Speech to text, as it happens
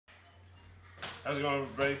How's it going,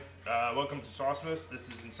 everybody? Welcome to Saucemas. This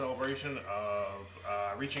is in celebration of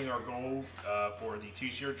reaching our goal for the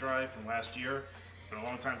t-shirt drive from last year. It's been a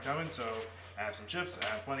long time coming, so I have some chips, I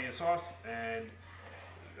have plenty of sauce, and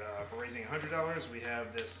for raising $100, we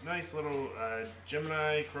have this nice little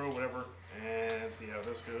Gemini, Crow, whatever, and let's see how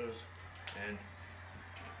this goes. And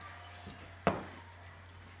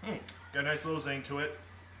got a nice little zing to it.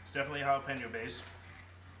 It's definitely jalapeno based.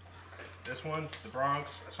 This one, the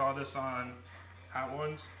Bronx, I saw this on Hot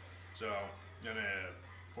Ones, so I'm gonna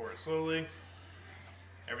pour it slowly.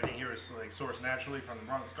 Everything here is like sourced naturally from the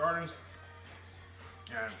Bronx Gardens,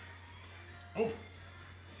 and oh,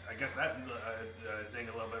 I guess that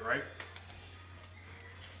zinged a little bit, right?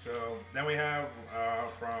 So then we have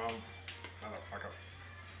from motherfucker,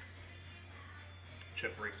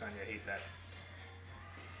 chip breaks on you. I hate that.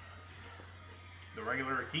 The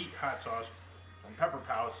regular heat hot sauce from Pepper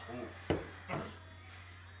Palace. Ooh.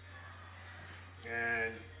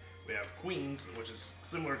 And we have Queens, which is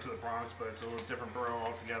similar to the Bronx, but it's a little different borough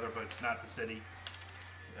altogether, but it's not the city.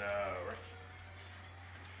 Right.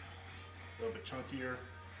 A little bit chunkier.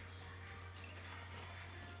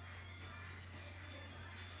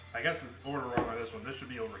 I guess the order wrong on this one. This should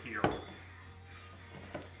be over here.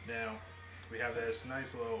 Now, we have this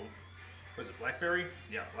nice little, what is it, blackberry?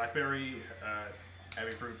 Yeah, blackberry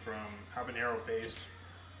heavy fruit from habanero paste.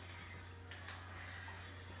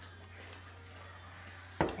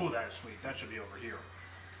 Oh, that is sweet. That should be over here.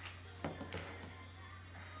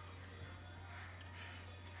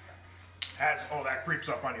 Oh, that creeps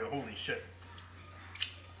up on you. Holy shit.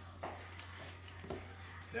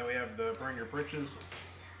 Then we have the Bring Your Britches.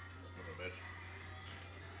 Son of a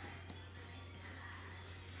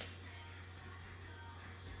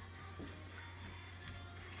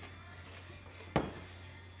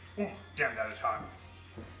bitch. Oh, damn, that is hot.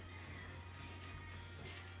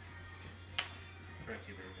 Try to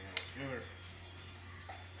keep everything else together.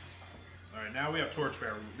 Alright, now we have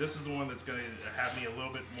Torchbearer. This is the one that's going to have me a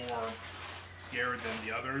little bit more scared than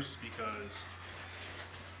the others because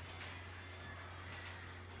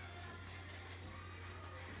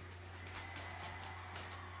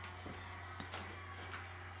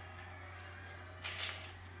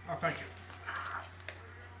oh, thank you.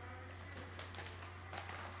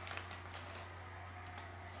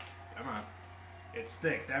 Come on. It's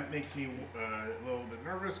thick. That makes me a little bit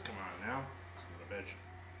nervous. Come on now. Son of a bitch.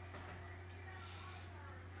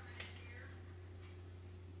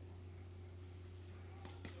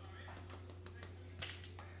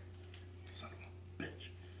 Son of a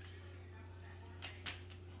bitch.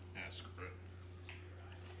 Ah, screw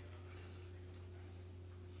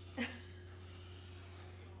it.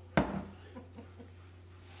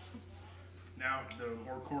 Now, the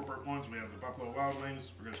more corporate ones, we have the Buffalo Wild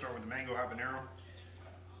Wings. We're going to start with the mango habanero.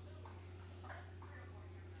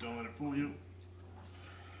 Don't let it fool you.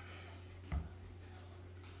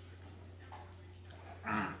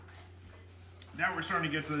 Now we're starting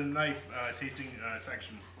to get to the knife tasting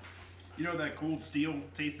section. You know that cold steel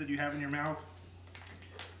taste that you have in your mouth?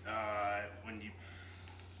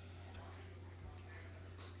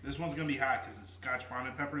 This one's going to be hot because it's Scotch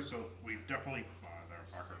bonnet pepper, so we definitely...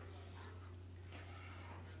 motherfucker.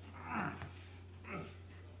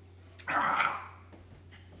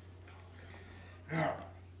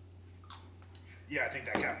 Yeah, I think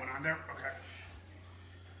that got one on there. Okay.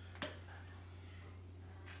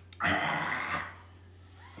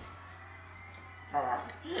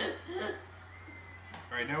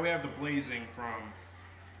 Alright, now we have the blazing from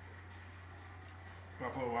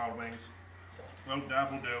Buffalo Wild Wings. Oh,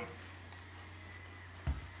 that will do.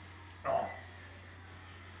 Oh.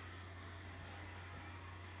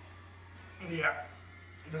 Yeah,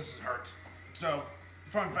 this hurts. So,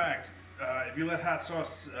 fun fact, if you let hot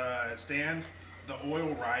sauce stand, the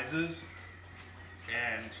oil rises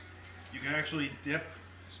and you can actually dip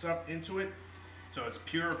stuff into it. So it's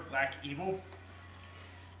pure black evil.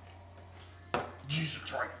 Jesus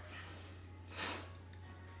Christ.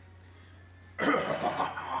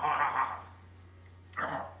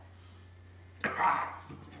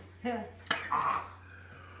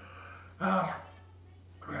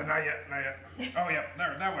 Not yet, not yet. Oh yeah,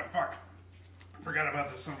 there, that one, fuck. Forgot about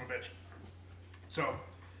this son of a bitch. So,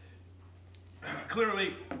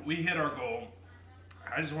 clearly, we hit our goal.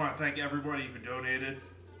 I just want to thank everybody who donated,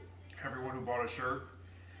 everyone who bought a shirt.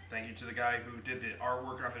 Thank you to the guy who did the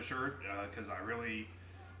artwork on the shirt, because I really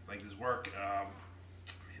like his work.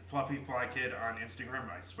 Fluffy Fly Kid on Instagram,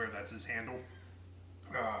 I swear that's his handle.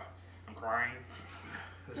 I'm crying.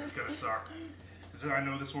 This is gonna suck. Because I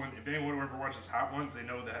know this one, if anyone ever watches Hot Ones, they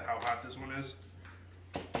know that how hot this one is.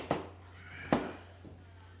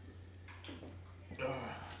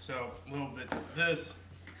 So a little bit of this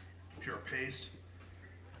pure paste.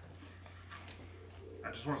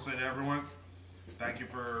 I just want to say to everyone, thank you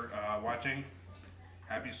for watching.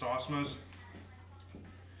 Happy Saucemas.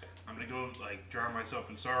 I'm gonna go like drown myself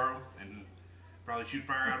in sorrow and probably shoot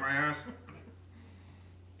fire out of my ass.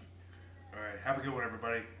 All right, have a good one,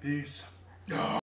 everybody. Peace.